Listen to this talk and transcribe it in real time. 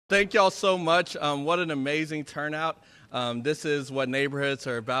Thank y'all so much. What an amazing turnout. This is what neighborhoods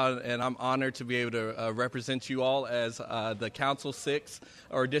are about, and I'm honored to be able to represent you all as the Council 6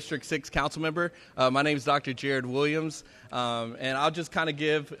 or District 6 council member. My name is Dr. Jared Williams, and I'll just kind of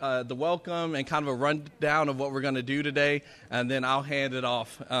give the welcome and kind of a rundown of what we're going to do today, and then I'll hand it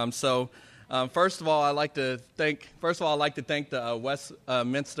off. First of all, I'd like to thank the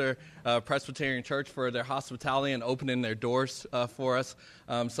Westminster Presbyterian Church for their hospitality and opening their doors for us.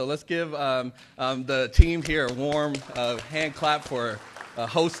 So let's give the team here a warm hand clap for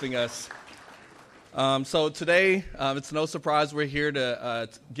hosting us. So today, it's no surprise we're here to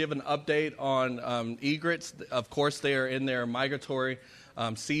give an update on egrets. Of course, they are in their migratory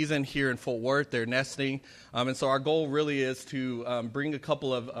season here in Fort Worth. They're nesting. And so our goal really is to bring a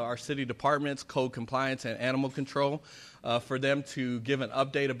couple of our city departments, code compliance and animal control, for them to give an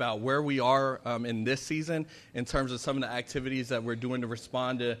update about where we are in this season in terms of some of the activities that we're doing to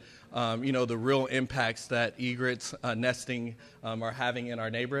respond to, the real impacts that egrets nesting are having in our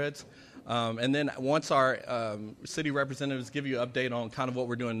neighborhoods. And then once our city representatives give you an update on kind of what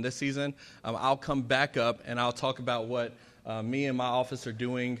we're doing this season, I'll come back up and I'll talk about what me and my office are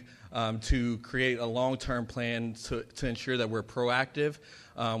doing to create a long-term plan to ensure that we're proactive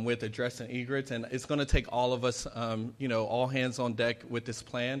with addressing egrets. And it's going to take all of us, all hands on deck with this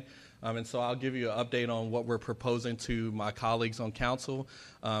plan. And so I'll give you an update on what we're proposing to my colleagues on council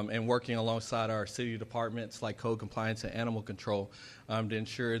and working alongside our city departments like code compliance and animal control to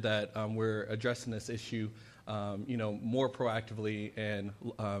ensure that we're addressing this issue more proactively and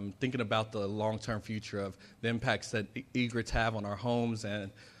thinking about the long-term future of the impacts that egrets have on our homes and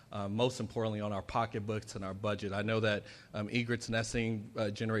most importantly on our pocketbooks and our budget. I know that egrets nesting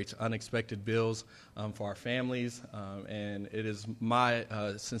generates unexpected bills for our families, and it is my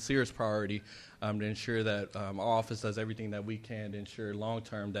sincerest priority to ensure that our office does everything that we can to ensure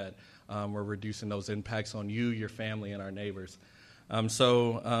long-term that we're reducing those impacts on you, your family, and our neighbors.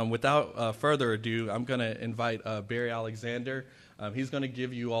 Without further ado, I'm going to invite Barry Alexander. He's going to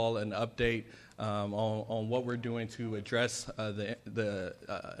give you all an update on what we're doing to address the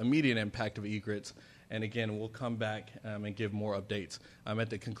immediate impact of egrets. And again, we'll come back and give more updates. At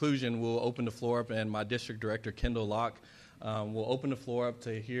the conclusion, we'll open the floor up, and my district director, Kendall Locke, will open the floor up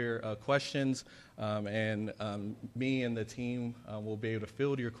to hear questions, and me and the team will be able to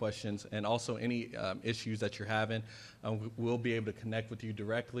field your questions, and also any issues that you're having. We'll be able to connect with you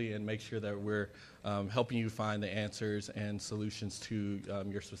directly and make sure that we're helping you find the answers and solutions to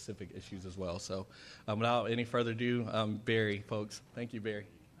your specific issues as well. So without any further ado, Barry, folks. Thank you, Barry.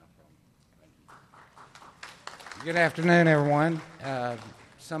 Good afternoon, everyone.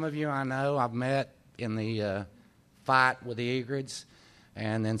 Some of you I know I've met in the fight with the egrets,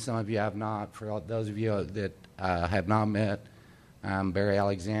 and then some of you I've not. For those of you that have not met, I'm Barry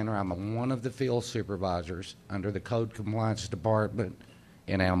Alexander. I'm one of the field supervisors under the Code Compliance Department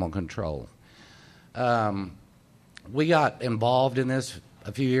in Animal Control. We got involved in this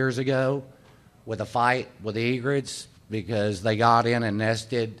a few years ago with a fight with the egrets because they got in and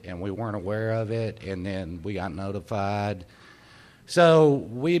nested and we weren't aware of it, and then we got notified. So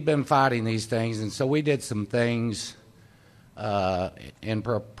we've been fighting these things, and so we did some things in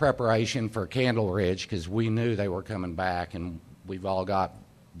preparation for Candle Ridge because we knew they were coming back, and we've all got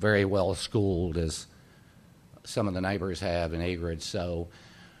very well schooled, as some of the neighbors have in egrets. So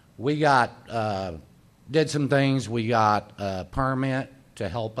we did some things. We got a permit to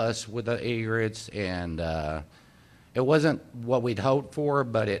help us with the egrets, and it wasn't what we'd hoped for,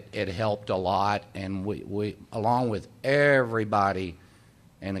 but it helped a lot. And we along with everybody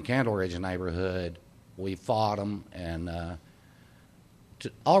in the Candle Ridge neighborhood, we fought them, and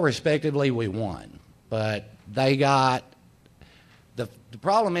all respectively we won. But they got the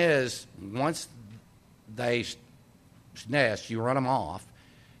problem is once they nest, you run them off.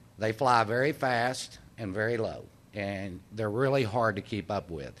 They fly very fast and very low, and they're really hard to keep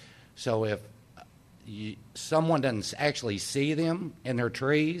up with. So if someone doesn't actually see them in their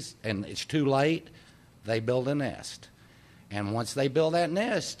trees and it's too late, they build a nest. And once they build that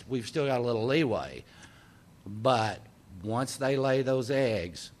nest, we've still got a little leeway. But once they lay those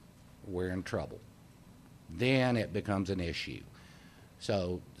eggs, we're in trouble. Then it becomes an issue.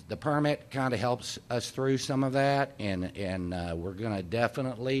 So the permit kind of helps us through some of that, and we're going to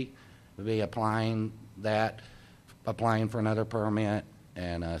definitely be applying for another permit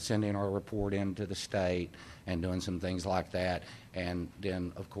and sending our report into the state and doing some things like that. And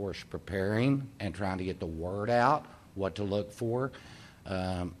then, of course, preparing and trying to get the word out, what to look for.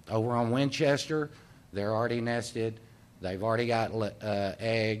 Over on Winchester, they're already nested. They've already got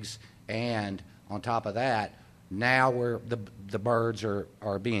eggs. And on top of that, Now the birds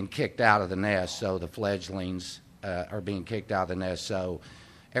are being kicked out of the nest, so the fledglings are being kicked out of the nest. So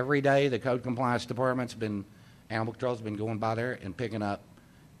every day the Code Compliance Department's Animal Control's been going by there and picking up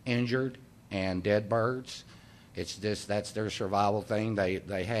injured and dead birds. It's just that's their survival thing.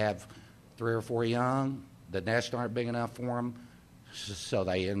 They have 3 or 4 young. The nests aren't big enough for them, so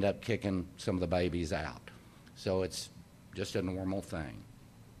they end up kicking some of the babies out. So it's just a normal thing.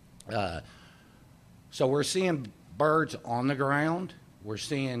 So we're seeing birds on the ground. We're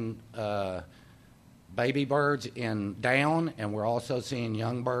seeing baby birds in down, and we're also seeing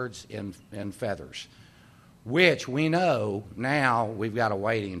young birds in feathers, which we know now we've got a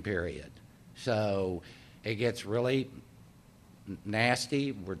waiting period. So it gets really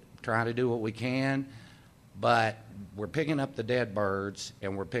nasty. We're trying to do what we can, but we're picking up the dead birds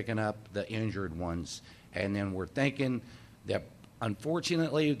and we're picking up the injured ones. And then we're thinking that,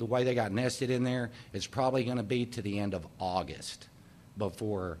 unfortunately, the way they got nested in there, it's probably going to be to the end of August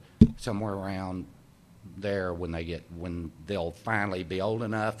before somewhere around there when they'll finally be old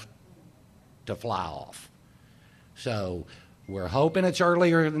enough to fly off. So we're hoping it's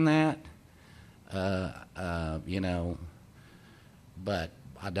earlier than that, but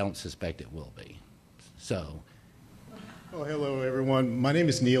I don't suspect it will be. So. Well, hello, everyone. My name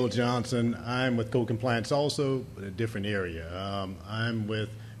is Neil Johnson. I'm with Code Compliance also, but a different area. I'm with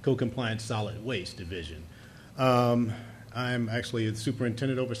Code Compliance Solid Waste Division. I'm actually the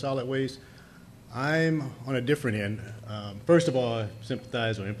superintendent over solid waste. I'm on a different end. First of all, I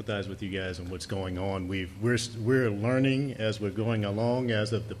sympathize or empathize with you guys on what's going on. We're learning as we're going along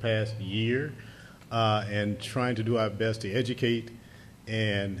as of the past year, and trying to do our best to educate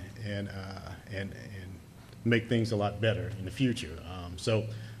and make things a lot better in the future. So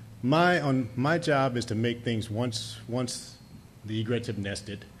my job is to make things once the egrets have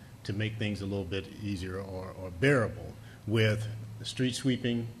nested, to make things a little bit easier or bearable with street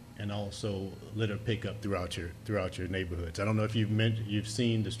sweeping and also litter pickup throughout your neighborhoods. I don't know if you've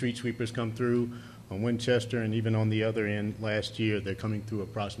seen the street sweepers come through on Winchester, and even on the other end last year, they're coming through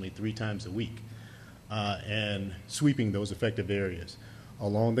approximately 3 times a week and sweeping those affected areas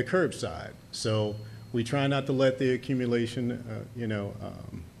along the curbside. So we try not to let the accumulation,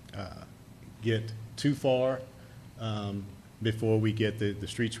 get too far before we get the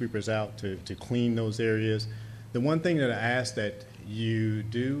street sweepers out to clean those areas. The one thing that I ask that you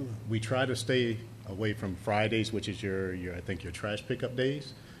do, we try to stay away from Fridays, which is your trash pickup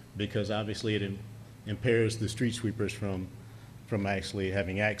days, because obviously it impairs the street sweepers from actually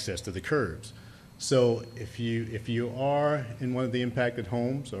having access to the curbs. So if you are in one of the impacted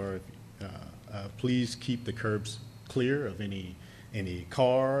homes, or please keep the curbs clear of any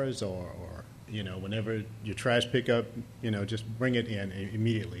cars or whenever your trash pickup, just bring it in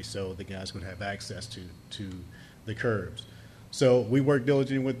immediately so the guys can have access to the curbs. So we work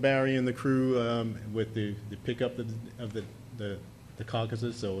diligently with Barry and the crew with the pickup of the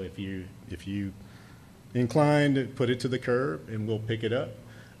carcasses. So if you inclined, put it to the curb and we'll pick it up.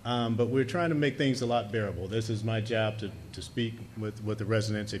 But we're trying to make things a lot bearable. This is my job to speak with the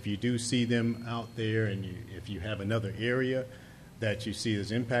residents. If you do see them out there, and if you have another area that you see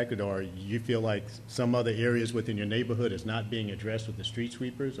is impacted, or you feel like some other areas within your neighborhood is not being addressed with the street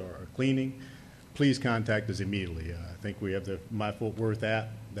sweepers or cleaning, please contact us immediately. I think we have the My Fort Worth app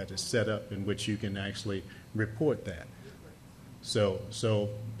that is set up in which you can actually report that. So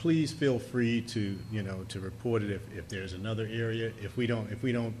please feel free to report it if there's another area. If you don't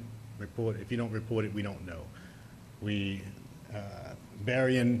report it, we don't know.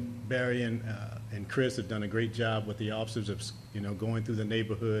 Barry and Chris have done a great job with the officers of going through the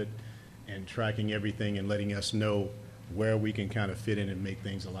neighborhood and tracking everything and letting us know where we can kind of fit in and make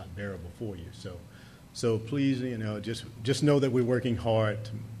things a lot bearable for you. So please, just know that we're working hard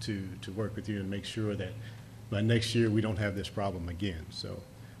to work with you and make sure that by next year we don't have this problem again. So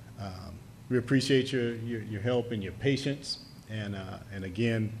we appreciate your help and your patience, and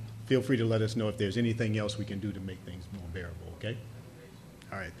again, feel free to let us know if there's anything else we can do to make things more bearable. Okay?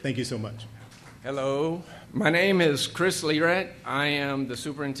 All right. Thank you so much. Hello, my name is Chris Egret. I am the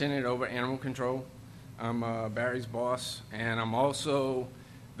superintendent over animal control. I'm Barry's boss, and I'm also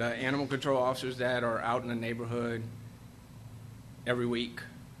the animal control officers that are out in the neighborhood every week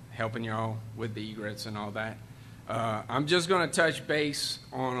helping y'all with the egrets and all that. I'm just going to touch base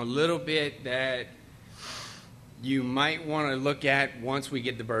on a little bit that you might want to look at once we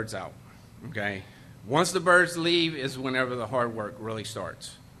get the birds out, okay? Once the birds leave is whenever the hard work really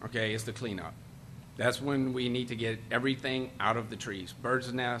starts, okay? It's the cleanup. That's when we need to get everything out of the trees,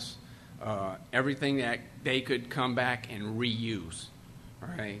 birds' nests, everything that they could come back and reuse, all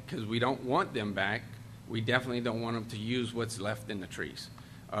right? Because we don't want them back. We definitely don't want them to use what's left in the trees.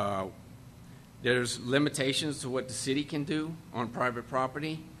 There's limitations to what the city can do on private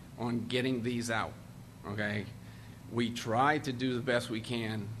property on getting these out, okay? We try to do the best we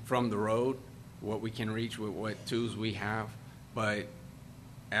can from the road, what we can reach with what tools we have, but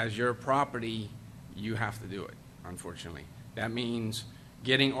as your property, you have to do it, unfortunately. That means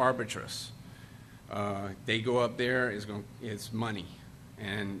getting arbitrous. They go up there, it's money,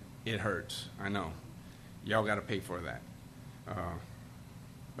 and it hurts, I know. Y'all got to pay for that.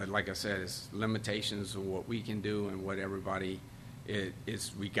 But like I said, it's limitations of what we can do and what everybody,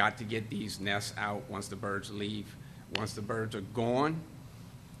 we got to get these nests out once the birds leave. Once the birds are gone,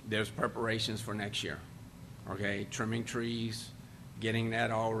 there's preparations for next year, okay? Trimming trees, getting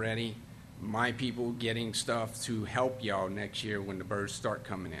that all ready. My people getting stuff to help y'all next year when the birds start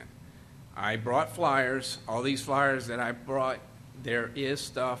coming in. I brought flyers. All these flyers that I brought, there is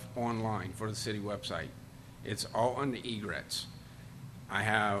stuff online for the city website. It's all on the egrets. I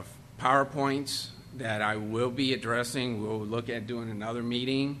have PowerPoints that I will be addressing. We'll look at doing another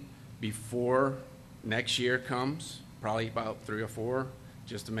meeting before next year comes, probably about 3 or 4,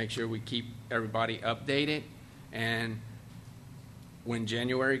 just to make sure we keep everybody updated. And when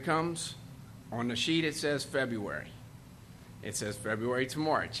January comes, on the sheet it says February. It says February to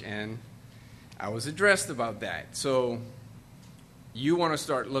March, and I was addressed about that. So you want to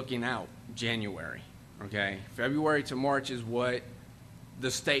start looking out January, okay? February to March is what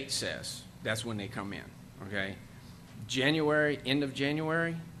the state says. That's when they come in, okay? January, end of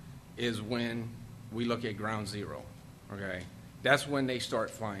January, is when we look at ground zero, okay? That's when they start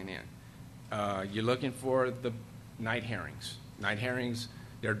flying in. You're looking for the night herrings. Night herrings,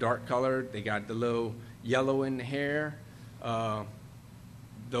 they're dark colored. They got the little yellow in the hair.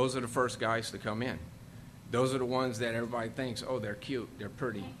 Those are the first guys to come in. Those are the ones that everybody thinks, oh, they're cute, they're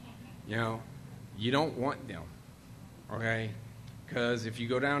pretty. You know, you don't want them, okay? Because if you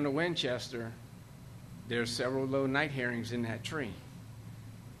go down to Winchester, there's several little night herrings in that tree.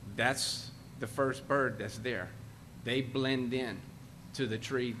 That's the first bird that's there. They blend in to the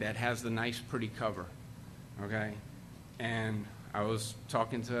tree that has the nice, pretty cover, okay? And I was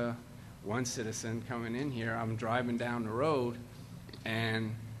talking to one citizen coming in here. I'm driving down the road,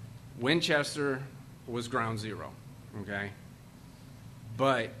 and Winchester was ground zero, okay?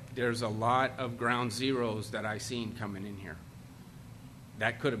 But there's a lot of ground zeros that I seen coming in here.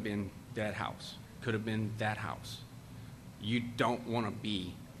 That could have been that house, could have been that house. You don't want to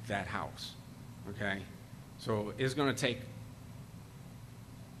be that house, okay? So it's going to take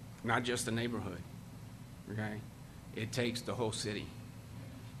not just the neighborhood, okay? It takes the whole city.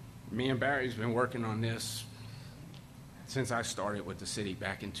 Me and Barry's been working on this since I started with the city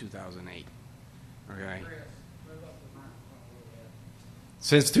back in 2008, okay?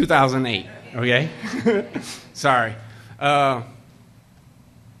 Since 2008, okay? Sorry.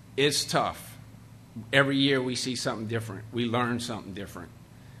 It's tough. Every year we see something different. We learn something different.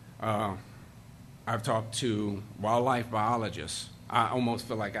 I've talked to wildlife biologists. I almost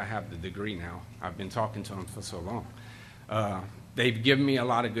feel like I have the degree now. I've been talking to them for so long. They've given me a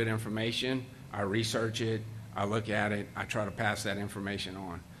lot of good information. I research it. I look at it. I try to pass that information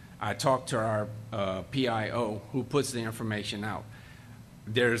on. I talk to our PIO who puts the information out.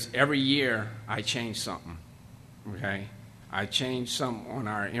 Every year I change something, okay? I change something on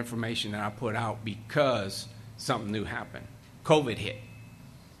our information that I put out because something new happened. COVID hit.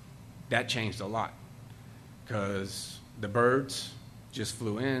 That changed a lot because the birds just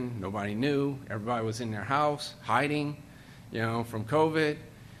flew in. Nobody knew. Everybody was in their house hiding, you know, from COVID.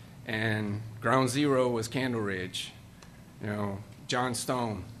 And ground zero was Candle Ridge, you know,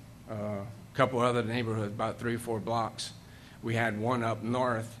 Johnstone, a couple other neighborhoods, about 3 or 4 blocks. We had one up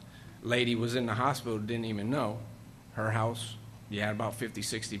north. Lady was in the hospital, didn't even know. Her house, you had about 50,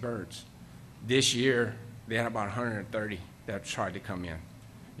 60 birds. This year, they had about 130 that tried to come in.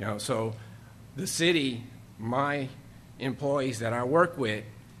 You know, so the city, my employees that I work with,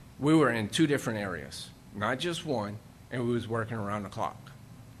 we were in 2 different areas, not just one, and we was working around the clock.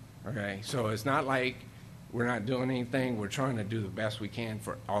 Okay, so it's not like we're not doing anything. We're trying to do the best we can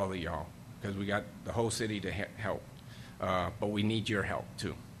for all of y'all because we got the whole city to help, but we need your help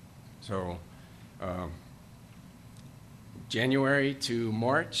too. So January to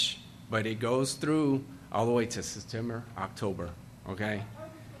March, but it goes through all the way to September, October, okay?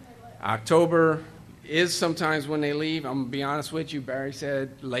 October is sometimes when they leave. I'm going to be honest with you. Barry said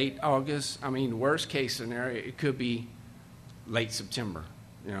late August. I mean, worst case scenario, it could be late September,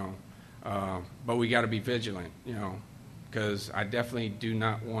 you know. But we got to be vigilant, you know, because I definitely do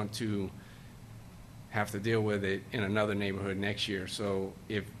not want to have to deal with it in another neighborhood next year. So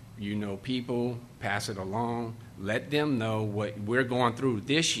if you know people, pass it along. Let them know what we're going through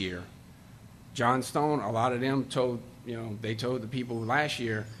this year. John Stone, a lot of them they told the people last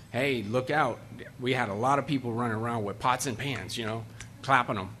year, hey, look out. We had a lot of people running around with pots and pans,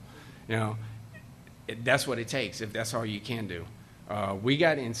 clapping them. That's what it takes, if that's all you can do. We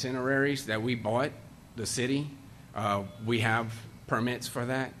got incineraries that we bought, the city. We have permits for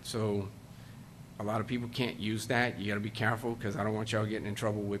that, so a lot of people can't use that. You got to be careful, because I don't want y'all getting in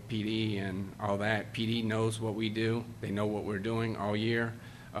trouble with PD and all that. PD knows what we do. They know what we're doing all year.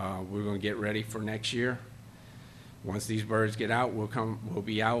 We're going to get ready for next year. Once these birds get out, we'll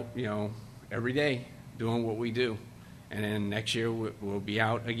be out, every day doing what we do. And then next year we'll be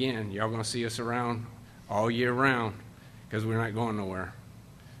out again. Y'all going to see us around all year round, because we're not going nowhere.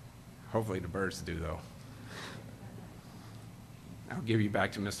 Hopefully the birds do, though. I'll give you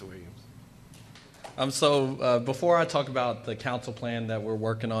back to Mr. Williams. So before I talk about the council plan that we're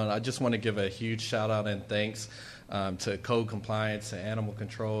working on, I just want to give a huge shout out and thanks to code compliance, to animal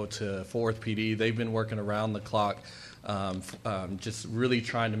control, to Fort Worth PD. They've been working around the clock, just really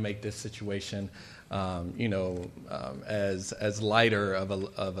trying to make this situation, as lighter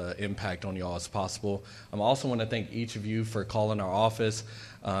of an impact on y'all as possible. I also want to thank each of you for calling our office.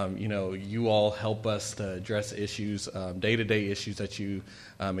 You all help us to address issues, day-to-day issues that you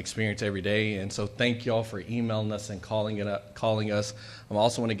experience every day. And so thank y'all for emailing us and calling us. I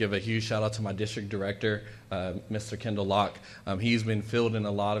also want to give a huge shout out to my district director, Mr. Kendall Locke. He's been fielding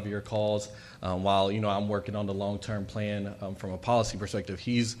a lot of your calls while, I'm working on the long-term plan from a policy perspective.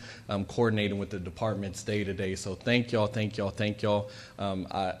 He's coordinating with the departments day to day. So thank y'all.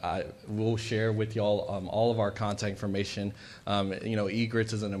 I will share with y'all all of our contact information.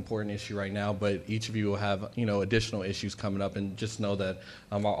 Egrets is an important issue right now, but each of you will have, additional issues coming up, and just know that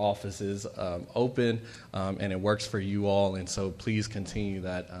our office is open and it works for you all, and so please continue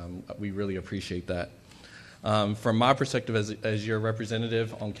that. We really appreciate that. From my perspective as your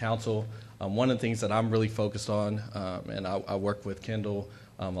representative on council, one of the things that I'm really focused on, and I work with Kendall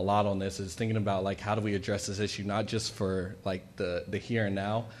a lot on this, is thinking about how do we address this issue, not just for the here and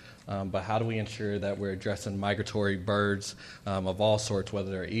now, but how do we ensure that we're addressing migratory birds of all sorts,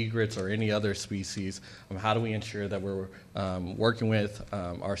 whether they're egrets or any other species? How do we ensure that we're working with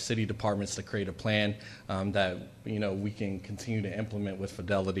our city departments to create a plan that we can continue to implement with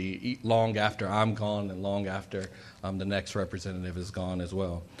fidelity long after I'm gone and long after the next representative is gone as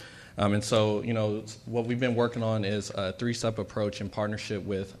well? And so, what we've been working on is a three-step approach in partnership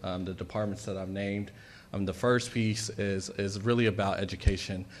with the departments that I've named. The first piece is really about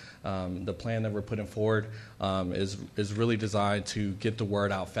education. The plan that we're putting forward is really designed to get the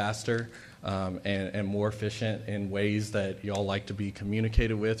word out faster and more efficient in ways that y'all like to be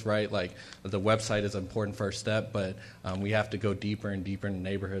communicated with, right? Like the website is an important first step, but we have to go deeper and deeper in the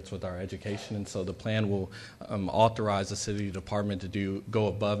neighborhoods with our education. And so the plan will authorize the city department to go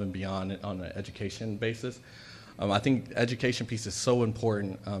above and beyond on an education basis. I think the education piece is so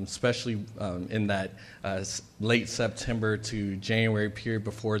important, especially in that late September to January period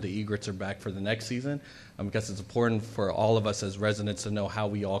before the egrets are back for the next season, because it's important for all of us as residents to know how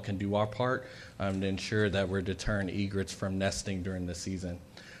we all can do our part to ensure that we're deterring egrets from nesting during the season.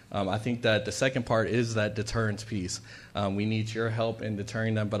 I think that the second part is that deterrence piece. We need your help in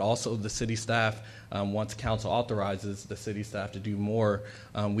deterring them, but also the city staff. Once council authorizes the city staff to do more,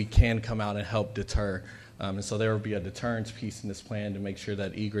 we can come out and help deter. And so there will be a deterrence piece in this plan to make sure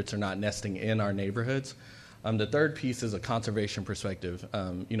that egrets are not nesting in our neighborhoods. The third piece is a conservation perspective.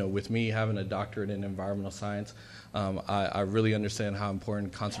 With me having a doctorate in environmental science, I really understand how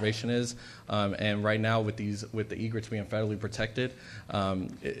important conservation is. And right now with the egrets being federally protected,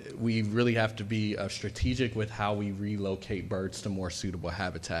 we really have to be strategic with how we relocate birds to more suitable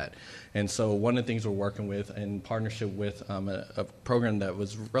habitat. And so one of the things we're working with in partnership with a program that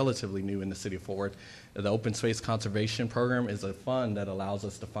was relatively new in the city of Fort Worth, the Open Space Conservation Program, is a fund that allows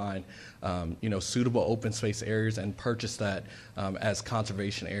us to find suitable open space areas and purchase that as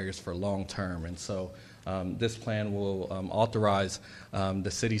conservation areas for long term. And so this plan will authorize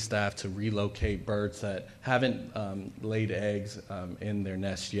the city staff to relocate birds that haven't laid eggs in their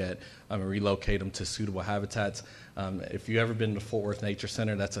nest yet and relocate them to suitable habitats. If you've ever been to Fort Worth Nature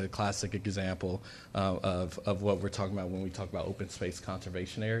Center, that's a classic example of what we're talking about when we talk about open space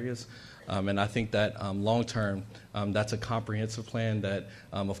conservation areas. And I think that long term, that's a comprehensive plan that,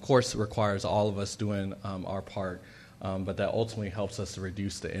 of course, requires all of us doing our part, but that ultimately helps us to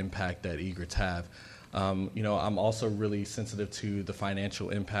reduce the impact that egrets have. I'm also really sensitive to the financial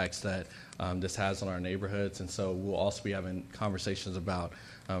impacts that this has on our neighborhoods, and so we'll also be having conversations about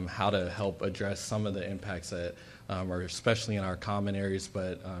how to help address some of the impacts that are especially in our common areas,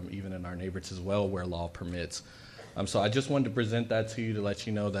 but even in our neighborhoods as well where law permits. So I just wanted to present that to you to let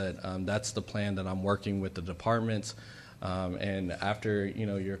you know that that's the plan that I'm working with the departments. And after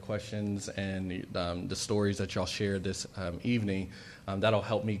your questions and the stories that y'all shared this evening, that'll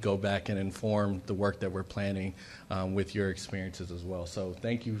help me go back and inform the work that we're planning with your experiences as well. So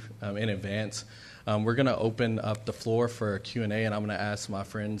thank you in advance. We're going to open up the floor for Q&A, and I'm going to ask my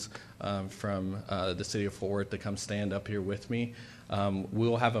friends from the city of Fort Worth to come stand up here with me.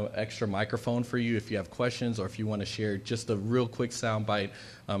 We'll have an extra microphone for you if you have questions or if you want to share just a real quick soundbite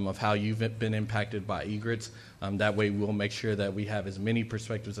of how you've been impacted by egrets. That way we'll make sure that we have as many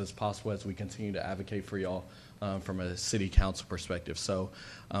perspectives as possible as we continue to advocate for y'all from a city council perspective. So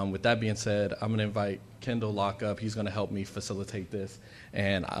with that being said, I'm going to invite Kendall Locke up. He's going to help me facilitate this.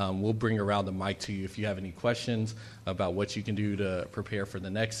 And we'll bring around the mic to you if you have any questions about what you can do to prepare for the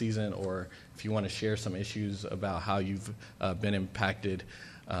next season, or if you want to share some issues about how you've been impacted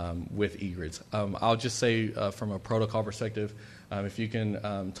with egrets. I'll just say from a protocol perspective, if you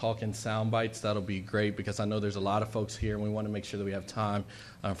can talk in sound bites, that'll be great, because I know there's a lot of folks here, and we want to make sure that we have time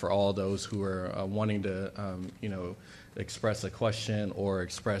for all those who are wanting to, express a question or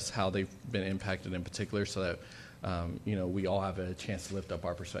express how they've been impacted in particular, so that we all have a chance to lift up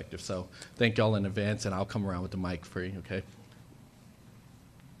our perspective. So thank y'all in advance, and I'll come around with the mic for you, okay?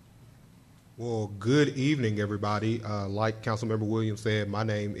 Well, good evening, everybody. Like Councilmember Williams said, my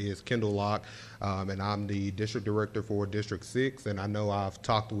name is Kendall Locke, and I'm the District Director for District 6, and I know I've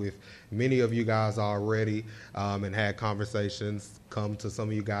talked with many of you guys already and had conversations, come to some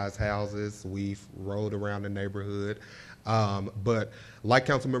of you guys' houses. We've rode around the neighborhood. But like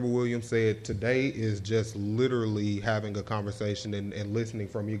Councilmember Williams said, today is just literally having a conversation and listening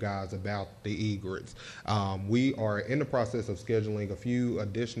from you guys about the egrets. We are in the process of scheduling a few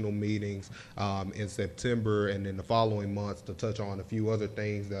additional meetings in September and in the following months to touch on a few other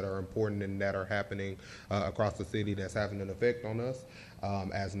things that are important and that are happening across the city that's having an effect on us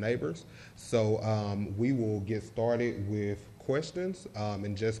as neighbors. So we will get started with questions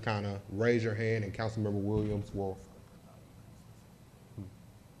and just kind of raise your hand, and Councilmember Williams will.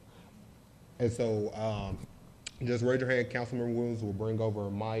 And so just raise your hand. Councilmember Williams will bring over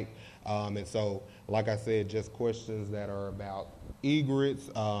a mic. And so, like I said, just questions that are about egrets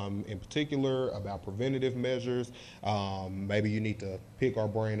in particular, about preventative measures. Maybe you need to pick our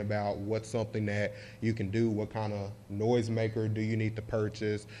brain about what's something that you can do. What kind of noisemaker do you need to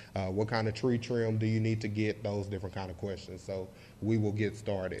purchase? What kind of tree trim do you need to get? Those different kind of questions. So we will get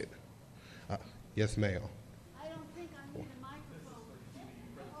started. Yes, ma'am.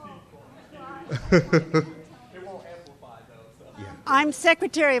 I'm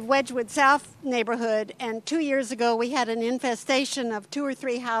Secretary of Wedgwood South neighborhood, and 2 years ago we had an infestation of 2 or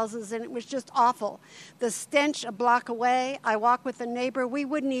 3 houses, and it was just awful. The stench a block away. I walked with a neighbor. We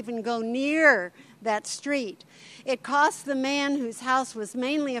wouldn't even go near that street. It cost the man whose house was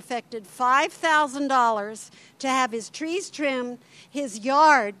mainly affected $5,000 to have his trees trimmed, his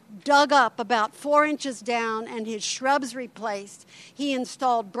yard dug up about 4 inches down, and his shrubs replaced. He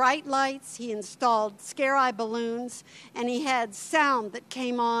installed bright lights, he installed scare eye balloons, and he had sound that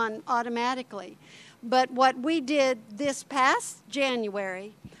came on automatically. But what we did this past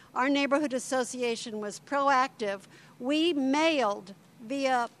January, our neighborhood association was proactive. We mailed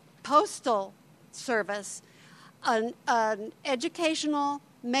via postal service an educational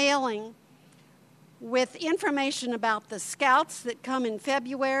mailing with information about the scouts that come in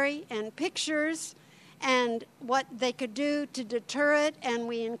February and pictures and what they could do to deter it. And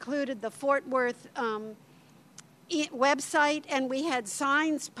we included the Fort Worth website, and we had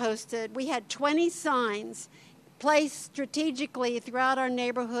signs posted. We had 20 signs placed strategically throughout our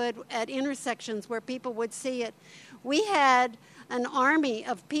neighborhood at intersections where people would see it. We had an army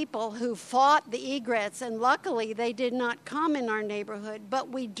of people who fought the egrets, and luckily they did not come in our neighborhood, but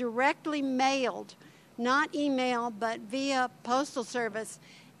we directly mailed, not email, but via postal service,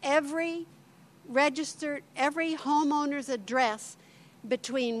 every homeowner's address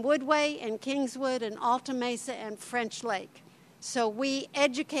between Woodway and Kingswood and Alta Mesa and French Lake. So we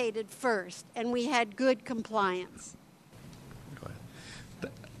educated first, and we had good compliance.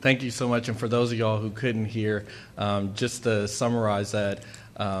 Thank you so much. And for those of y'all who couldn't hear, just to summarize that,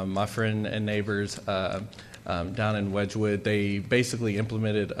 my friend and neighbors down in Wedgwood. They basically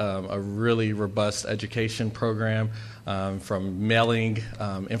implemented a really robust education program, from mailing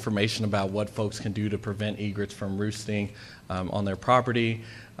information about what folks can do to prevent egrets from roosting on their property,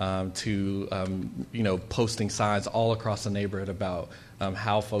 to posting signs all across the neighborhood about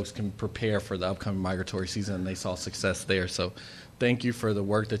how folks can prepare for the upcoming migratory season, and they saw success there. So thank you for the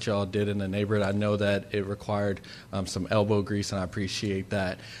work that y'all did in the neighborhood. I know that it required some elbow grease, and I appreciate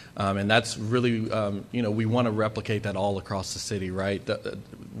that. And that's really, we want to replicate that all across the city, right?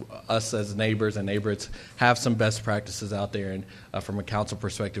 Us as neighbors and neighborhoods have some best practices out there, and from a council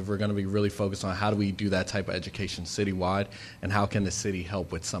perspective, we're going to be really focused on how do we do that type of education citywide, and how can the city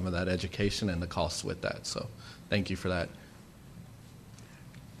help with some of that education and the costs with that. So thank you for that.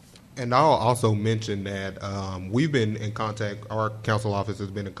 And I'll also mention that we've been in contact, our council office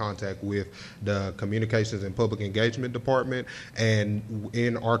has been in contact with the Communications and Public Engagement Department, and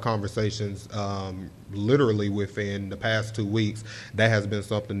in our conversations, literally within the past 2 weeks, that has been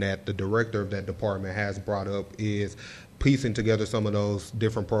something that the director of that department has brought up, is piecing together some of those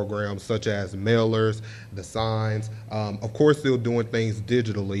different programs, such as mailers, the signs. Of course, still doing things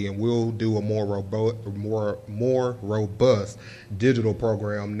digitally, and we'll do a more robust digital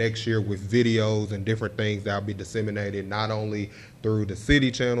program next year with videos and different things that will be disseminated not only through the city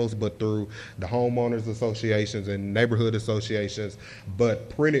channels, but through the homeowners associations and neighborhood associations.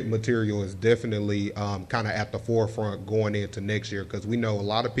 But printed material is definitely kind of at the forefront going into next year, because we know a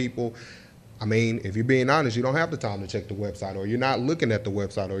lot of people, I mean, if you're being honest, you don't have the time to check the website, or you're not looking at the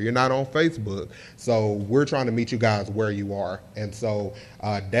website, or you're not on Facebook. So we're trying to meet you guys where you are. And so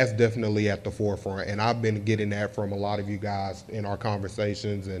that's definitely at the forefront. And I've been getting that from a lot of you guys in our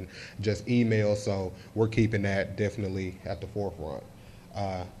conversations and just emails. So we're keeping that definitely at the forefront.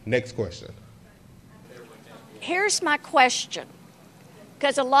 Next question. Here's my question,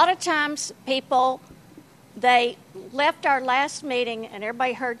 because a lot of times people, they left our last meeting and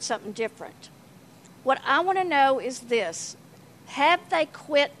everybody heard something different. What I want to know is this: have they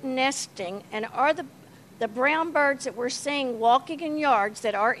quit nesting, and are the brown birds that we're seeing walking in yards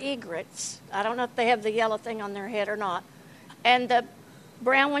that are egrets, I don't know if they have the yellow thing on their head or not, and the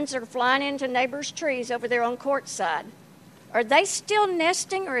brown ones are flying into neighbors' trees over there on Courtside, are they still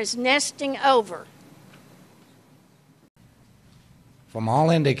nesting, or is nesting over? From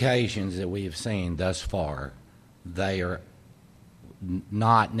all indications that we've seen thus far, they are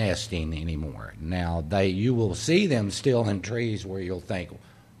not nesting anymore. Now, you will see them still in trees where you'll think,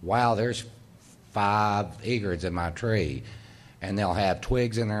 wow, there's 5 egrets in my tree, and they'll have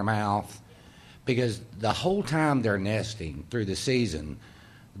twigs in their mouth, because the whole time they're nesting through the season,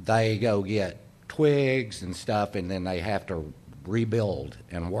 they go get twigs and stuff, and then they have to rebuild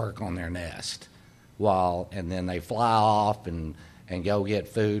and work on their nest, and then they fly off and go get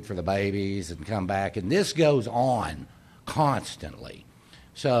food for the babies and come back. And this goes on constantly.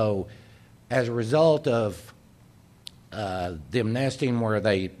 So as a result of them nesting where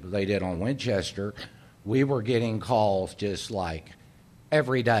they did on Winchester, we were getting calls just like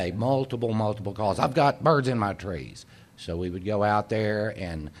every day, multiple calls. I've got birds in my trees. So we would go out there,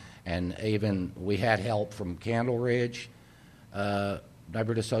 and even we had help from Candle Ridge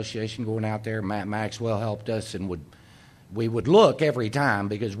Neighborhood Association going out there. Matt Maxwell helped us, and we would look every time,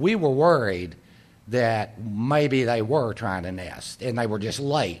 because we were worried that maybe they were trying to nest and they were just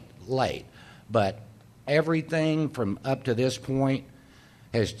late. But everything from up to this point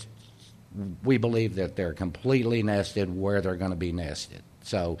we believe that they're completely nested where they're going to be nested.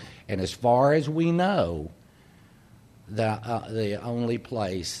 So, and as far as we know, the only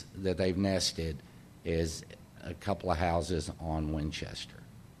place that they've nested is a couple of houses on Winchester.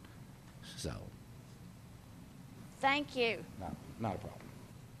 So. Thank you. No, not a problem.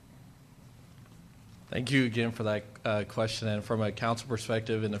 Thank you again for that question. And from a council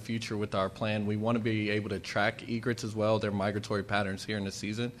perspective, in the future with our plan, we want to be able to track egrets as well, their migratory patterns here in the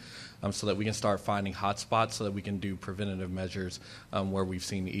season, so that we can start finding hot spots, so that we can do preventative measures where we've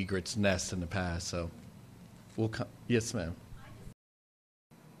seen egrets nest in the past. So yes, ma'am.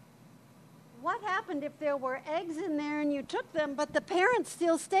 What happened if there were eggs in there and you took them, but the parents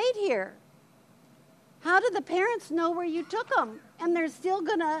still stayed here? How do the parents know where you took them, and they're still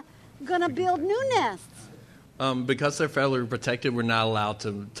gonna build new nests? Because they're federally protected, we're not allowed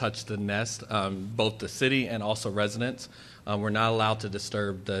to touch the nest, both the city and also residents. We're not allowed to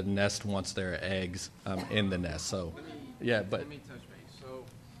disturb the nest once there are eggs in the nest. So, Let me touch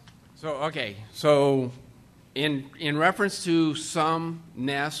base. So in reference to some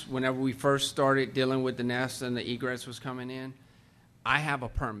nests, whenever we first started dealing with the nests and the egrets was coming in, I have a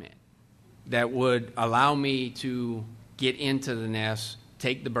permit that would allow me to get into the nest,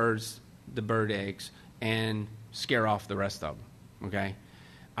 take the bird eggs, and scare off the rest of them, okay?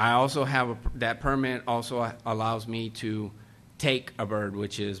 I also have that permit also allows me to take a bird,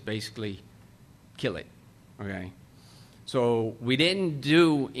 which is basically kill it, okay? So we didn't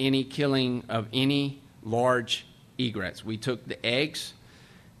do any killing of any large egrets. We took the eggs,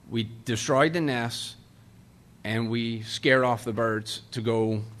 we destroyed the nests, and we scared off the birds to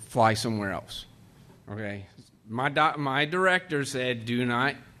go fly somewhere else, okay? My director said do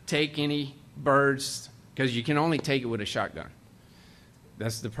not take any birds because you can only take it with a shotgun.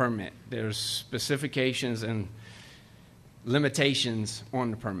 That's the permit. There's specifications and limitations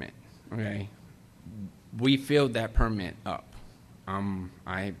on the permit, okay? We filled that permit up.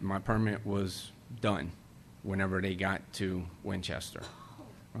 My permit was done whenever they got to Winchester,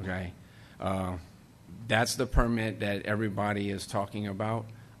 okay? That's the permit that everybody is talking about.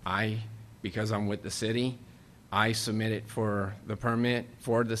 Because I'm with the city, I submitted for the permit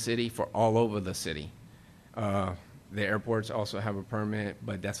for the city, for all over the city. The airports also have a permit,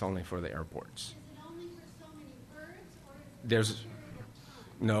 but that's only for the airports. Is it only for so many birds, or is it There's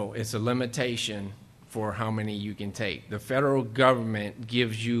no, it's a limitation for how many you can take. The federal government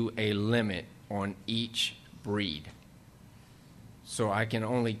gives you a limit on each breed. So I can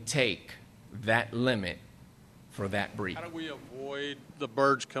only take that limit for that breed. How do we avoid the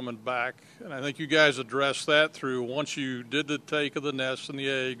birds coming back? And I think you guys addressed that through once you did the take of the nests and the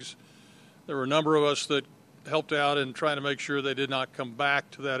eggs, there were a number of us that helped out in trying to make sure they did not come back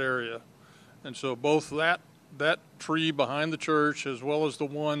to that area. And so both that tree behind the church as well as the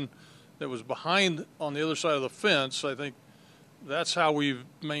one that was behind on the other side of the fence, I think that's how we've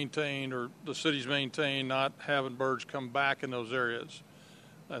maintained, or the city's maintained, not having birds come back in those areas.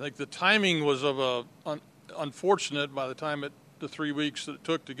 I think the timing was unfortunate. By the time the 3 weeks that it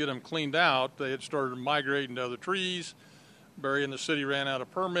took to get them cleaned out, they had started migrating to other trees. Barry and the city ran out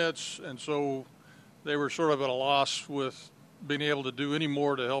of permits, and so they were sort of at a loss with being able to do any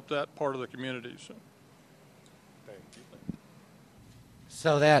more to help that part of the community.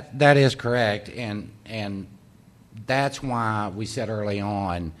 So that is correct, and that's why we said early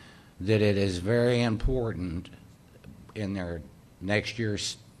on that it is very important in their next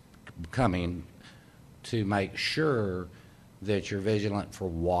year's coming to make sure that you're vigilant for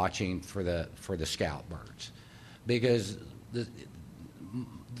watching for the scout birds, because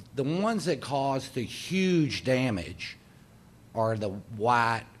the ones that cause the huge damage are the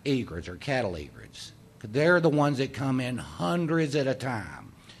white egrets or cattle egrets. They're the ones that come in hundreds at a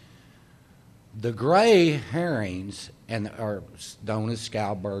time. The gray herrings are known as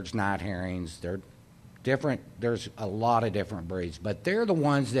scout birds, night herrings. They're different. There's a lot of different breeds, but they're the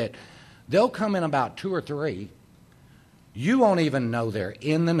ones that they'll come in about 2 or 3. You won't even know they're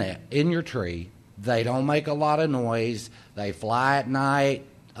in the net, in your tree. They don't make a lot of noise. They fly at night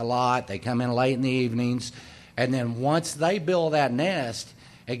a lot. They come in late in the evenings. And then once they build that nest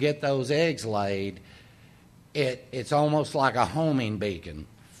and get those eggs laid, it's almost like a homing beacon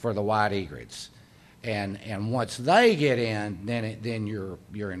for the white egrets. And once they get in, then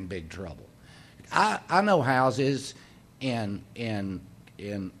you're in big trouble. I know houses in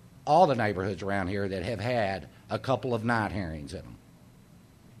all the neighborhoods around here that have had a couple of night herrings in them.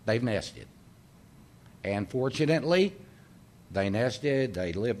 They've nested. And fortunately, they nested,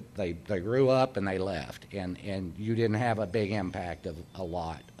 they grew up, and they left. And you didn't have a big impact of a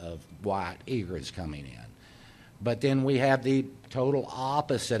lot of white egrets coming in. But then we have the total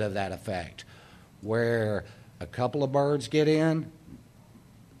opposite of that effect, where a couple of birds get in,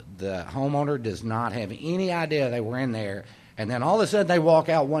 the homeowner does not have any idea they were in there, and then all of a sudden they walk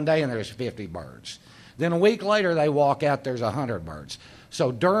out one day and there's 50 birds. Then a week later they walk out, there's 100 birds.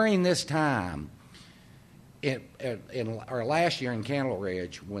 So during this time, in our last year in Candle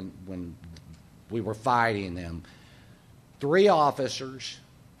Ridge, when we were fighting them, 3 officers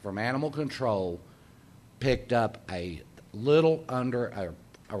from animal control picked up a little under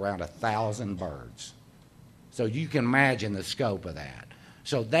around 1,000 birds. So you can imagine the scope of that.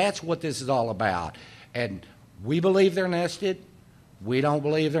 So that's what this is all about. And we believe they're nested. We don't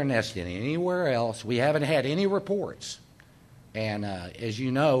believe they're nested anywhere else. We haven't had any reports. And as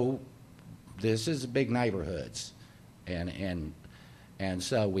you know, this is big neighborhoods. And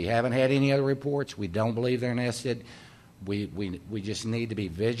so we haven't had any other reports. We don't believe they're nested. We just need to be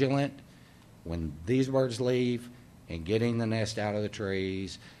vigilant when these birds leave and getting the nest out of the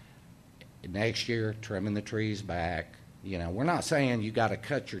trees. Next year, trimming the trees back. You know, we're not saying you got to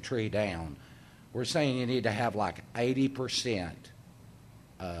cut your tree down. We're saying you need to have like 80%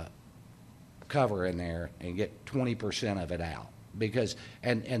 cover in there and get 20% of it out. Because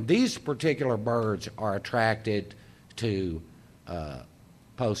and these particular birds are attracted to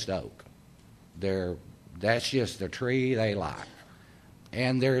post oak. They're That's just the tree they like.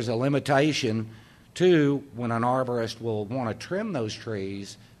 And there's a limitation, too, when an arborist will want to trim those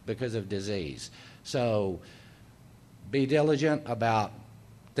trees because of disease. So be diligent about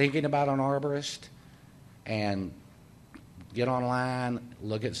thinking about an arborist and get online,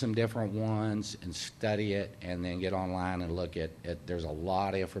 look at some different ones and study it, and then get online and look at there's a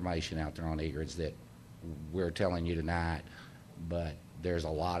lot of information out there on egrets that we're telling you tonight, but there's a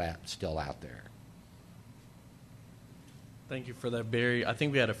lot still out there. Thank you for that, Barry. I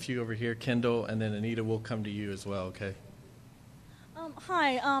think we had a few over here. Kendall, and then Anita, will come to you as well, okay?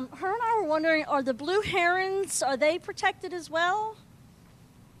 Hi. Her and I were wondering, are the blue herons, are they protected as well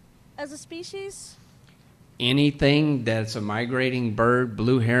as a species? Anything that's a migrating bird,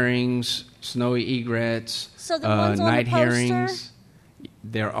 blue herrings, snowy egrets, So the ones on night the poster? herrings,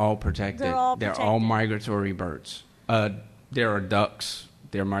 they're all protected. They're all They're protected. all migratory birds. There are ducks.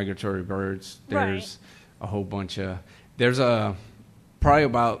 They're migratory birds. There's a whole bunch of... There's probably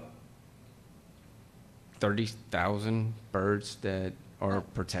about 30,000 birds that are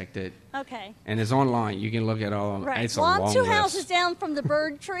protected. Okay. And it's online. You can look at all of them. Right. It's Well, a I'm long 2 list. houses down from the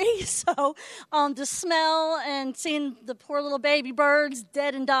bird tree, so the smell and seeing the poor little baby birds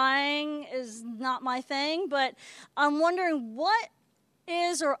dead and dying is not my thing. But I'm wondering what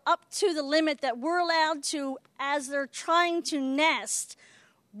is or up to the limit that we're allowed to, as they're trying to nest,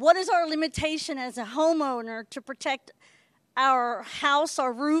 what is our limitation as a homeowner to protect our house,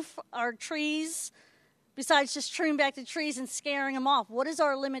 our roof, our trees, besides just trimming back the trees and scaring them off? What is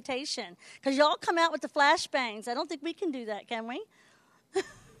our limitation? Because y'all come out with the flashbangs. I don't think we can do that, can we?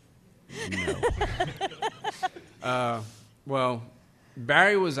 No. Well,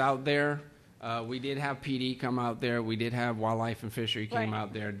 Barry was out there. We did have PD come out there. We did have Wildlife and Fishery came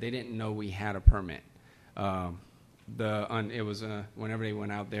out there. They didn't know we had a permit. It was whenever they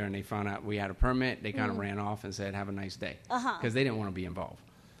went out there and they found out we had a permit, they kind of ran off and said, "Have a nice day," because they didn't want to be involved.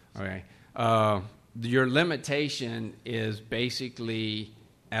 Okay. Your limitation is basically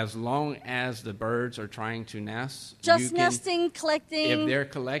as long as the birds are trying to nest. Just nesting, collecting. If they're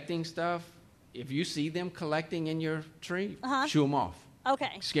collecting stuff, if you see them collecting in your tree, shoo them off.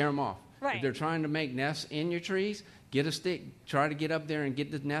 Okay. Scare them off. Right. If they're trying to make nests in your trees, get a stick. Try to get up there and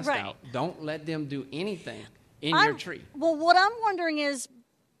get the nest Right. out. Don't let them do anything in your tree. Well, what I'm wondering is,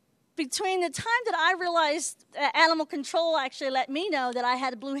 between the time that I realized animal control actually let me know that I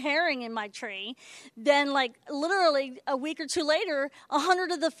had a blue herring in my tree, then like literally a week or two later,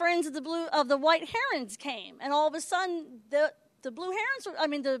 100 of the friends of the white herons came, and all of a sudden the blue herons,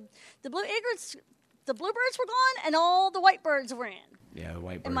 the blue egrets, the bluebirds were gone, and all the white birds were in. Yeah, the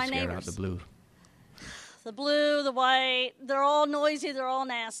white And birds my scared out neighbors. the blue. The blue, the white, they're all noisy, they're all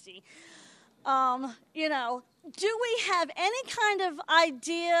nasty. Do we have any kind of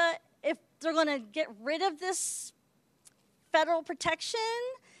idea if they're going to get rid of this federal protection?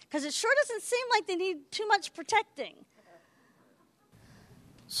 Because it sure doesn't seem like they need too much protecting.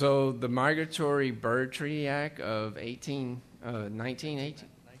 So the Migratory Bird Treaty Act of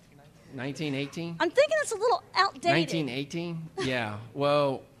 1918? I'm thinking it's a little outdated. 1918? Yeah.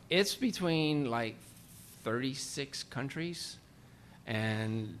 Well, it's between like 36 countries.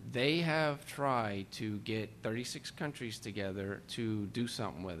 And they have tried to get 36 countries together to do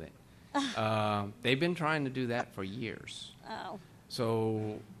something with it. They've been trying to do that for years. Oh.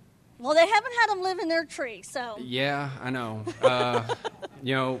 So. Well, they haven't had them live in their tree, so. Yeah, I know.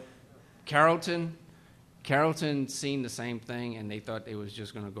 Carrollton seen the same thing, and they thought they was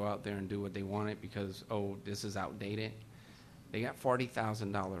just going to go out there and do what they wanted because, this is outdated. They got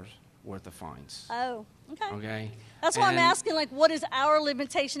 $40,000 worth of fines. Oh, okay. Okay. That's why I'm asking, what is our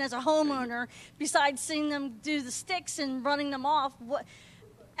limitation as a homeowner besides seeing them do the sticks and running them off? What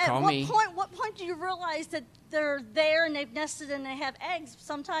point do you realize that they're there and they've nested and they have eggs?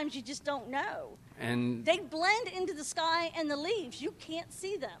 Sometimes you just don't know. And they blend into the sky and the leaves. You can't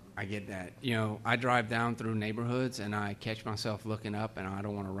see them. I get that. I drive down through neighborhoods and I catch myself looking up and I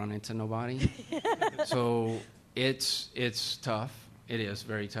don't want to run into nobody. So it's tough. It is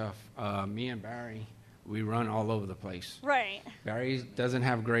very tough. Me and Barry, we run all over the place. Right. Barry doesn't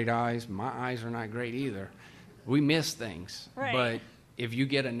have great eyes. My eyes are not great either. We miss things. Right. But if you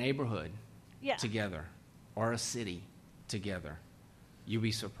get a neighborhood Yeah. together or a city together, you'll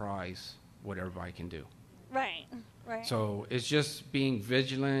be surprised what everybody can do. Right. Right. So it's just being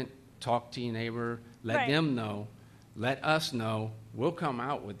vigilant, talk to your neighbor, let Right. them know, let us know. We'll come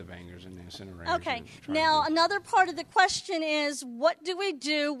out with the bangers and the incinerators. Okay. and try Now, to do- another part of the question is, what do we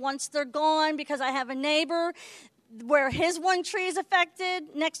do once they're gone? Because I have a neighbor where his one tree is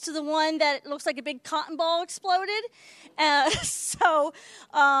affected next to the one that looks like a big cotton ball exploded. So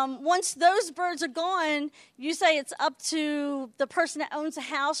once those birds are gone, you say it's up to the person that owns the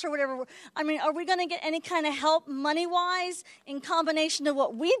house or whatever. I mean, are we going to get any kind of help money-wise in combination to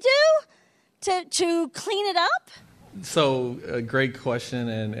what we do to clean it up? So, a great question,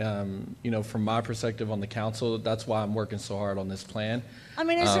 and from my perspective on the council, that's why I'm working so hard on this plan. I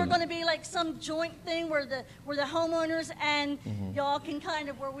mean, is there going to be like some joint thing where the homeowners and y'all can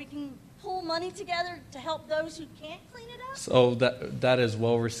where we can pool money together to help those who can't clean it up? So that is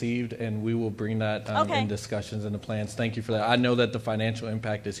well received, and we will bring that in discussions and the plans. Thank you for that. I know that the financial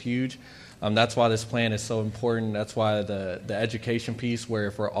impact is huge. That's why this plan is so important. That's why the education piece, where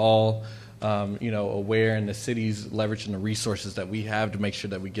if we're all aware, and the city's leveraging the resources that we have to make sure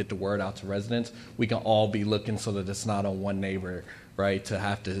that we get the word out to residents, we can all be looking so that it's not on one neighbor, right, to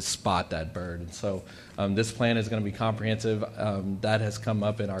have to spot that bird. And so this plan is going to be comprehensive. That has come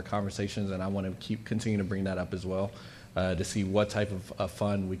up in our conversations, and I want to continue to bring that up as well to see what type of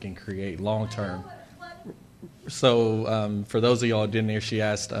fund we can create long term. So for those of y'all who didn't hear, she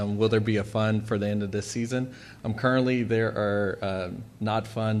asked, will there be a fund for the end of this season? Currently, there are not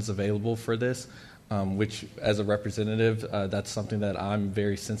funds available for this, which as a representative, that's something that I'm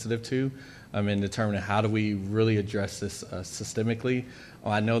very sensitive to in determining how do we really address this systemically.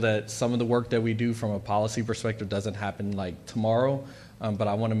 I know that some of the work that we do from a policy perspective doesn't happen like tomorrow, but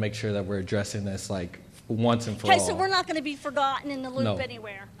I want to make sure that we're addressing this like once and for all. Okay, so we're not going to be forgotten in the loop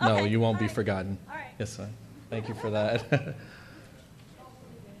anywhere. No, Okay. you won't be All right. forgotten. All right. Yes, sir. Thank you for that.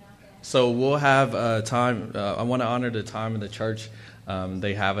 So we'll have time. I want to honor the time of the church.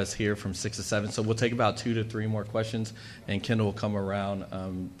 They have us here from 6 to 7, so we'll take about 2 to 3 more questions, and Kendall will come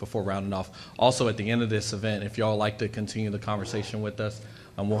around before rounding off. Also, at the end of this event, if y'all like to continue the conversation with us,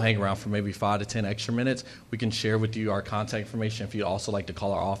 we'll hang around for maybe 5 to 10 extra minutes. We can share with you our contact information if you'd also like to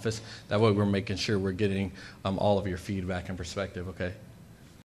call our office. That way we're making sure we're getting all of your feedback and perspective, okay?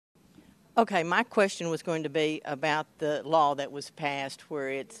 Okay, my question was going to be about the law that was passed where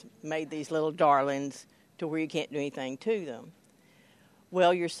it's made these little darlings to where you can't do anything to them.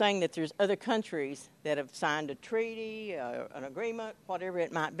 Well, you're saying that there's other countries that have signed a treaty, an agreement, whatever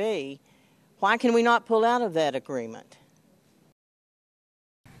it might be. Why can we not pull out of that agreement?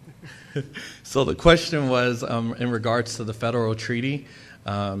 So the question was in regards to the federal treaty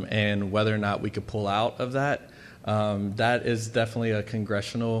and whether or not we could pull out of that. That is definitely a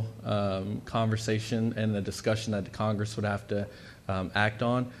congressional conversation and a discussion that the Congress would have to act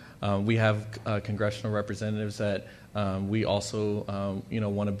on. We have congressional representatives that we also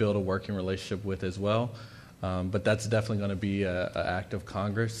want to build a working relationship with as well. But that's definitely going to be an act of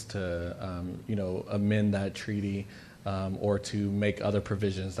Congress to amend that treaty or to make other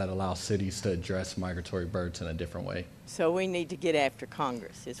provisions that allow cities to address migratory birds in a different way. So we need to get after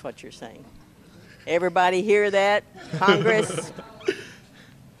Congress, is what you're saying. Everybody hear that? Congress?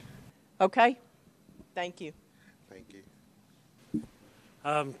 Okay. Thank you. Thank you.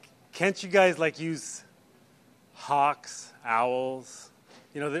 Can't you guys use hawks, owls?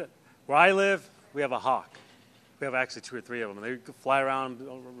 Where I live, we have a hawk. We have actually 2 or 3 of them. They fly around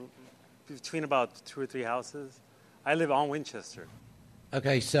between about 2 or 3 houses. I live on Winchester.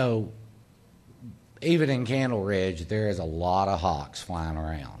 Okay, so even in Candle Ridge, there is a lot of hawks flying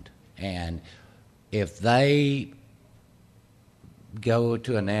around. And if they go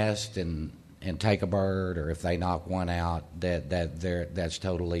to a nest and take a bird, or if they knock one out, that's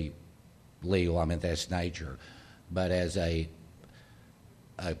totally legal. I mean, that's nature. But as a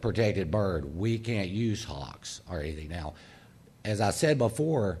protected bird, we can't use hawks or anything. Now, as I said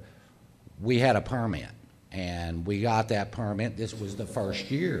before, we had a permit, and we got that permit. This was the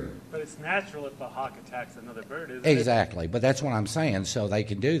first year. But it's natural if a hawk attacks another bird, isn't Exactly, but that's what I'm saying. So they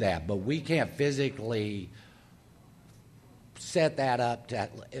can do that, but we can't physically set that up.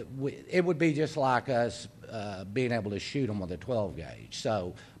 It would be just like us being able to shoot them with a 12 gauge.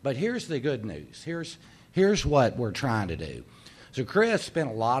 So, but here's the good news. Here's what we're trying to do. So Chris spent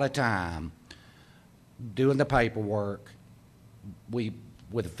a lot of time doing the paperwork.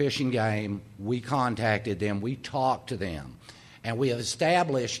 With the Fish and Game, we contacted them, we talked to them, and we have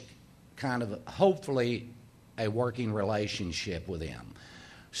established kind of, hopefully, a working relationship with them.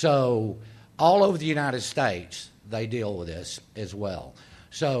 So all over the United States, they deal with this as well.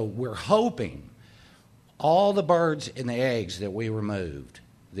 So we're hoping all the birds and the eggs that we removed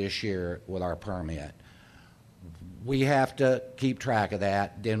this year with our permit, we have to keep track of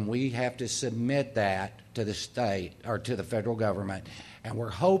that. Then we have to submit that to the state or to the federal government. And we're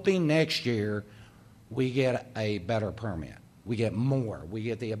hoping next year we get a better permit. We get more. We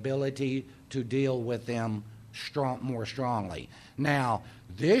get the ability to deal with them more strongly. Now,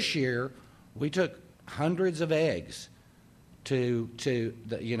 this year, we took hundreds of eggs to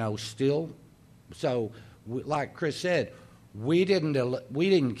still. So, like Chris said, we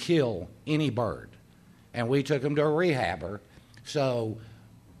didn't kill any bird, and we took them to a rehabber. So,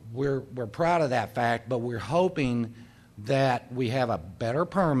 we're proud of that fact, but we're hoping that we have a better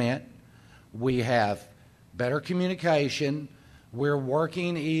permit, we have better communication. We're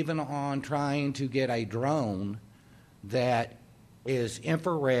working even on trying to get a drone that is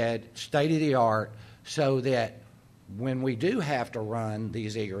infrared, state-of-the-art, so that when we do have to run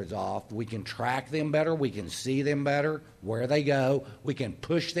these egrets off, we can track them better, we can see them better, where they go, we can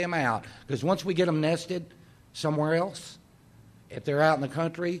push them out. Because once we get them nested somewhere else, if they're out in the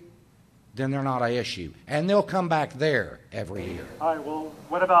country, then they're not an issue. And they'll come back there every year. All right, well,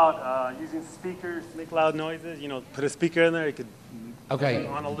 what about using speakers to make loud noises? You know, put a speaker in there, you could put it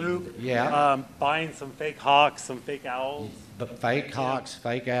on a loop. Yeah. Buying some fake hawks, some fake owls. But fake hawks,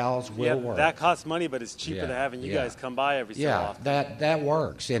 fake owls will work. That costs money, but it's cheaper than having you guys come by every so often. Yeah, that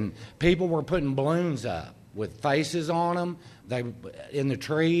works. And people were putting balloons up with faces on them. They in the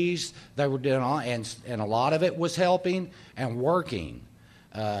trees. They were doing all, and a lot of it was helping and working.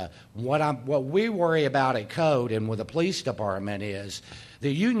 What we worry about at Code and with the police department is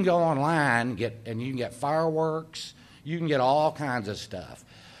that you can go online and you can get fireworks. You can get all kinds of stuff.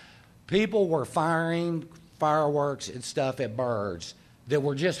 People were firing fireworks and stuff at birds that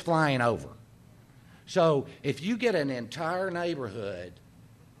were just flying over. So if you get an entire neighborhood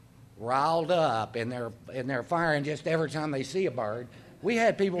riled up and they're firing just every time they see a bird, we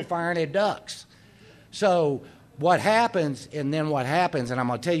had people firing at ducks. So what happens, and I'm going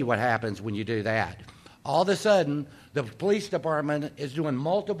to tell you what happens when you do that. All of a sudden, the police department is doing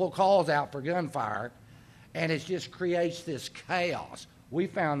multiple calls out for gunfire, and it just creates this chaos. We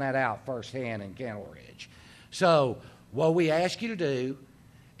found that out firsthand in Candle Ridge. So what we ask you to do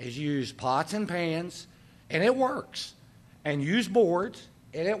is use pots and pans, and it works, and use boards,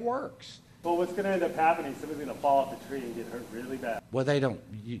 and it works. Well, what's going to end up happening? Somebody's going to fall off the tree and get hurt really bad. Well,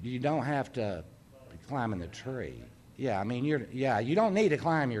 you don't have to climb in the tree. Yeah, I mean, you don't need to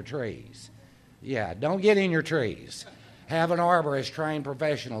climb your trees. Yeah, don't get in your trees. Have an arborist, trained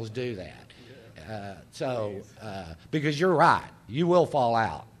professionals do that. Because you're right, you will fall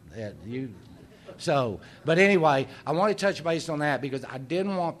out. But anyway, I want to touch base on that because I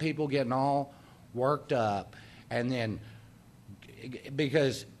didn't want people getting all worked up, and then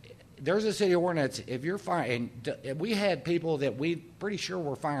because there's a city ordinance. If you're firing, and we had people that we pretty sure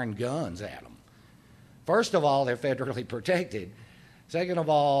were firing guns at them. First of all, they're federally protected. Second of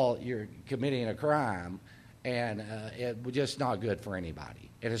all, you're committing a crime, and it was just not good for anybody,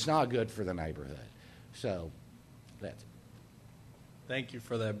 and it's not good for the neighborhood. So that's it. Thank you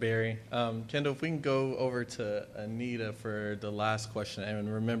for that, Barry. Kendall, if we can go over to Anita for the last question.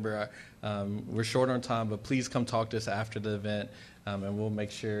 And remember, we're short on time, but please come talk to us after the event, and we'll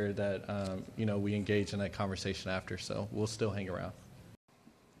make sure that we engage in that conversation after. So we'll still hang around.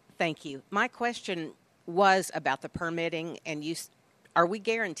 Thank you. My question was about the permitting, and are we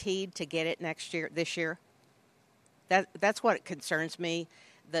guaranteed to get it this year? That's what concerns me.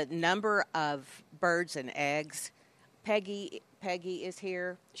 The number of birds and eggs. Peggy is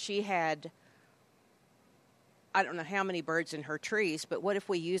here. She had, I don't know how many birds in her trees, but what if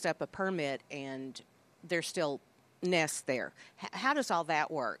we use up a permit and there's still nests there? How does all that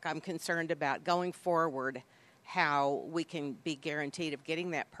work? I'm concerned about going forward how we can be guaranteed of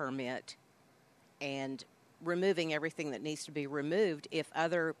getting that permit and removing everything that needs to be removed if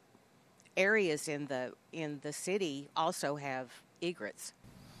other areas in the city also have egrets.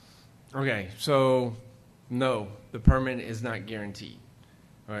 Okay, so no, the permit is not guaranteed.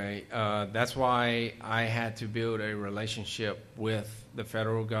 All right, that's why I had to build a relationship with the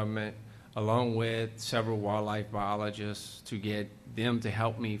federal government, along with several wildlife biologists, to get them to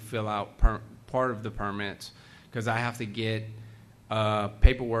help me fill out part of the permits, because I have to get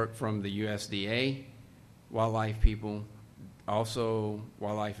paperwork from the USDA, wildlife people, also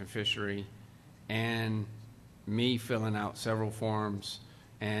wildlife and fishery, and me filling out several forms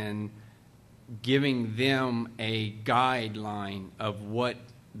and giving them a guideline of what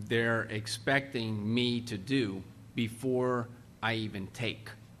they're expecting me to do before I even take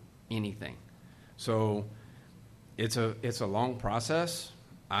anything. So it's a long process.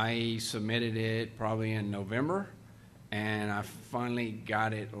 I submitted it probably in November, and I finally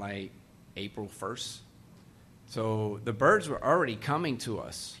got it like April 1st. So the birds were already coming to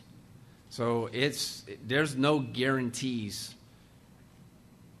us. So there's no guarantees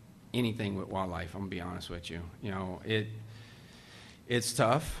anything with wildlife, I'm gonna be honest with you. It's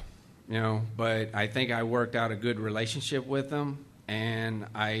tough. But I think I worked out a good relationship with them, and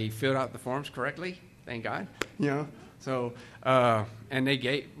I filled out the forms correctly. Thank God. So and they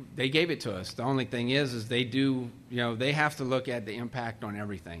gave it to us. The only thing is they do. They have to look at the impact on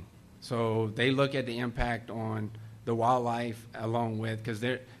everything. So they look at the impact on the wildlife along with, because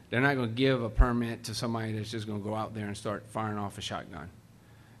they're not going to give a permit to somebody that's just going to go out there and start firing off a shotgun.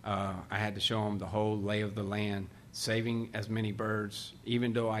 I had to show them the whole lay of the land, saving as many birds.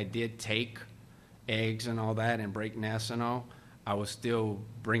 Even though I did take eggs and all that and break nests and all, I was still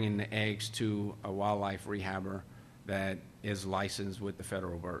bringing the eggs to a wildlife rehabber that is licensed with the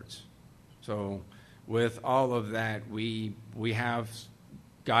federal birds. So with all of that, we have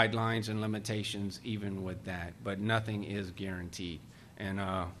guidelines and limitations even with that, but nothing is guaranteed. And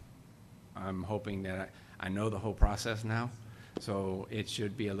I'm hoping that I know the whole process now, so it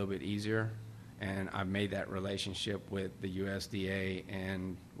should be a little bit easier. And I've made that relationship with the USDA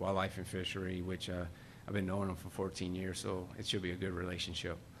and Wildlife and Fishery, which I've been knowing them for 14 years, so it should be a good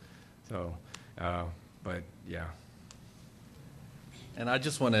relationship. So, but yeah. And I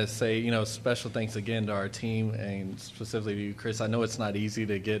just want to say, special thanks again to our team and specifically to you, Chris. I know it's not easy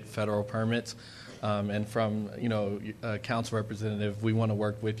to get federal permits. And from, council representative, we want to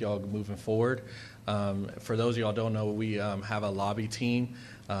work with y'all moving forward. For those of y'all who don't know, we have a lobby team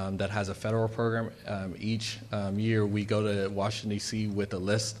that has a federal program. Each year we go to Washington, D.C. with a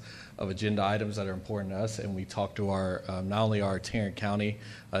list of agenda items that are important to us, and we talk to our not only our Tarrant County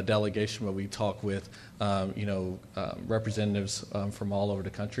delegation, but we talk with representatives from all over the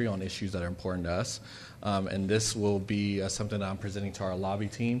country on issues that are important to us. And this will be something that I'm presenting to our lobby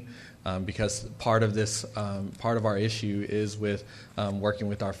team because part of this, part of our issue is with working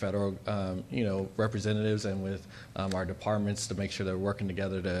with our federal, representatives and with our departments to make sure they're working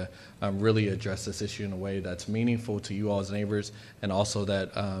together to really address this issue in a way that's meaningful to you all as neighbors, and also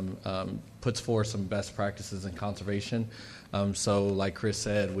that puts forth some best practices in conservation. So like Chris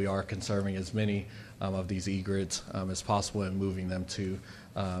said, we are conserving as many of these egrets as possible and moving them to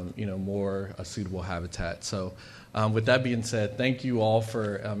more suitable habitat. So with that being said, thank you all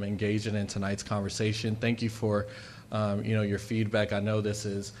for engaging in tonight's conversation. Thank you for your feedback. I know this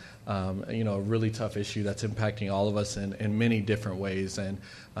is a really tough issue that's impacting all of us in many different ways. And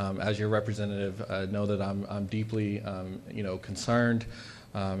as your representative, know that I'm deeply concerned.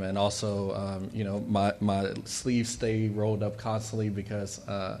 And also, my sleeves stay rolled up constantly because,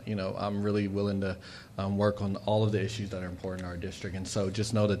 I'm really willing to work on all of the issues that are important in our district. And so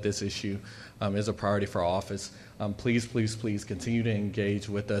just know that this issue is a priority for our office. Please, please, please continue to engage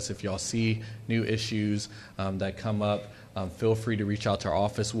with us. If y'all see new issues that come up, feel free to reach out to our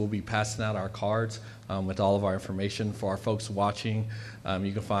office. We'll be passing out our cards with all of our information. For our folks watching,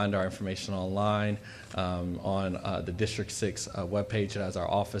 you can find our information online on the District 6 webpage. It has our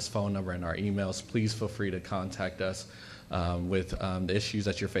office phone number and our emails. Please feel free to contact us with the issues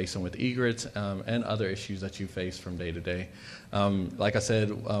that you're facing with egrets and other issues that you face from day to day. Like I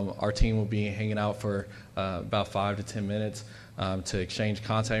said, our team will be hanging out for about 5 to 10 minutes to exchange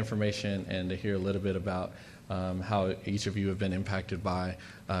contact information and to hear a little bit about how each of you have been impacted by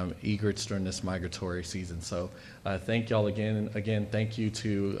egrets during this migratory season. So thank y'all again. Again, thank you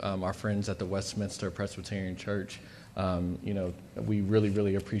to our friends at the Westminster Presbyterian Church. We really,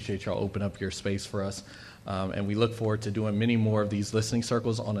 really appreciate y'all open up your space for us. And we look forward to doing many more of these listening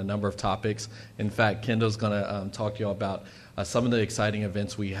circles on a number of topics. In fact, Kendall's going to talk to you all about some of the exciting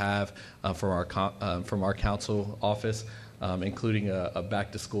events we have from our council office, including a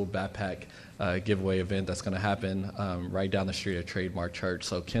back-to-school backpack giveaway event that's going to happen right down the street at Trademark Church.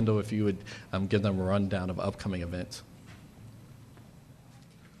 So, Kendall, if you would give them a rundown of upcoming events.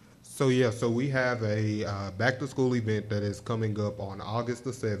 So we have a back-to-school event that is coming up on August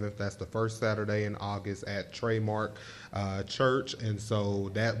the 7th. That's the first Saturday in August at Trademark Church. And so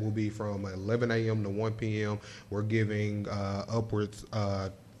that will be from 11 a.m. to 1 p.m. We're giving upwards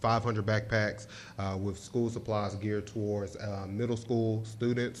 500 backpacks with school supplies geared towards middle school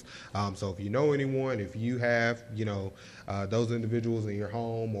students. So if you know anyone, if you have, those individuals in your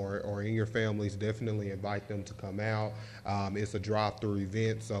home or in your families, definitely invite them to come out. It's a drive-through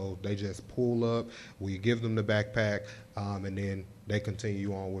event, so they just pull up, we give them the backpack, and then they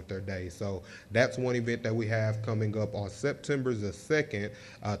continue on with their day. So that's one event that we have coming up on September the 2nd,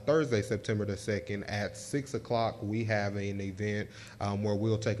 Thursday, September the 2nd at 6 o'clock. We have an event where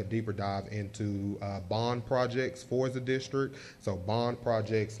we'll take a deeper dive into bond projects for the district. So bond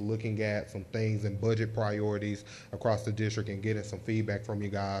projects, looking at some things and budget priorities across the district and getting some feedback from you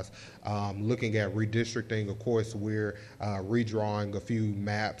guys. Looking at redistricting, of course, we're redrawing a few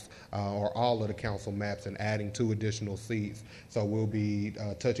maps or all of the council maps and adding 2 additional seats. So we'll we'll be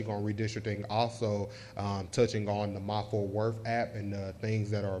touching on redistricting, also touching on the My Fort Worth app and the things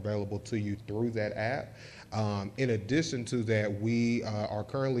that are available to you through that app. In addition to that, we are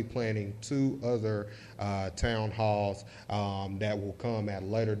currently planning 2 other town halls that will come at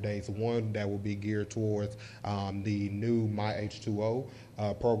later dates. One that will be geared towards the new My H2O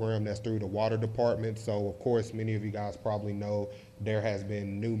program that's through the water department. So, of course, many of you guys probably know there has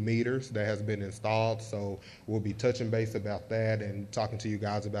been new meters that has been installed, so we'll be touching base about that and talking to you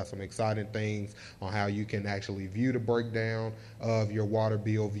guys about some exciting things on how you can actually view the breakdown of your water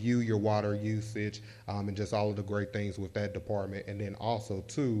bill, view your water usage, and just all of the great things with that department. And then also,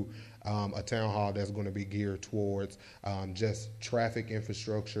 too, a town hall that's going to be geared towards just traffic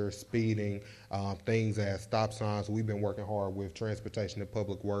infrastructure, speeding, things as stop signs. We've been working hard with Transportation and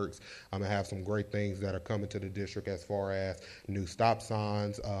Public Works and have some great things that are coming to the district as far as new stop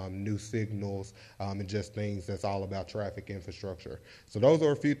signs, new signals, and just things that's all about traffic infrastructure. So those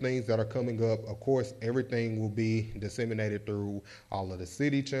are a few things that are coming up. Of course, everything will be disseminated through all of the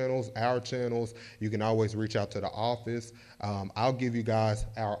city channels, our channels. You can always reach out to the office. I'll give you guys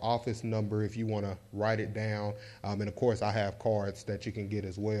our office number if you want to write it down. And of course, I have cards that you can get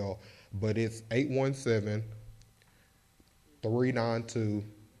as well. But it's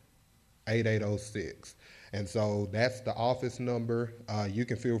 817-392-8806. And so that's the office number. You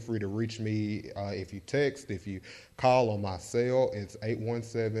can feel free to reach me if you text, if you call on my cell. It's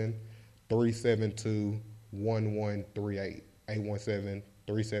 817-372-1138.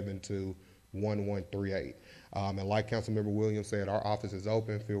 817-372-1138. And like Councilmember Williams said, our office is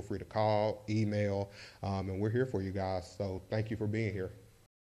open. Feel free to call, email, and we're here for you guys. So thank you for being here.